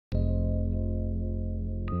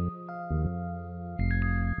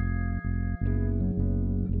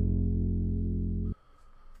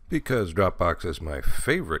Because Dropbox is my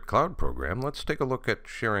favorite cloud program, let's take a look at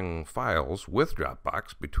sharing files with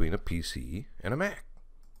Dropbox between a PC and a Mac.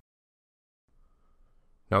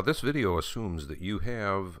 Now this video assumes that you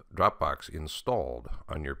have Dropbox installed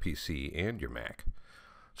on your PC and your Mac.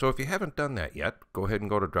 So if you haven't done that yet, go ahead and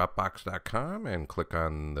go to dropbox.com and click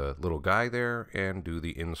on the little guy there and do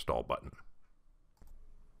the install button.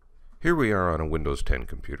 Here we are on a Windows 10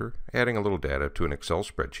 computer, adding a little data to an Excel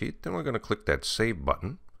spreadsheet. Then we're going to click that Save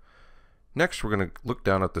button. Next, we're going to look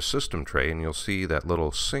down at the system tray, and you'll see that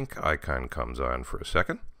little sync icon comes on for a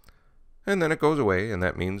second. And then it goes away, and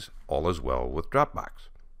that means all is well with Dropbox.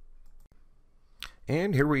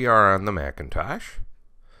 And here we are on the Macintosh.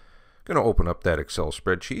 Going to open up that Excel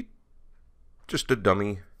spreadsheet. Just a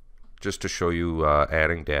dummy, just to show you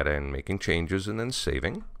adding data and making changes and then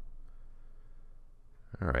saving.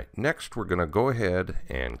 All right, next we're going to go ahead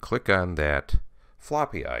and click on that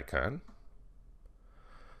floppy icon.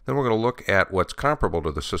 Then we're going to look at what's comparable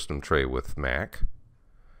to the system tray with Mac.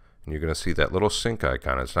 And you're going to see that little sync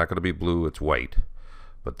icon. It's not going to be blue, it's white.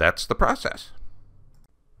 But that's the process.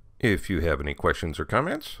 If you have any questions or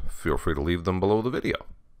comments, feel free to leave them below the video.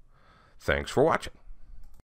 Thanks for watching.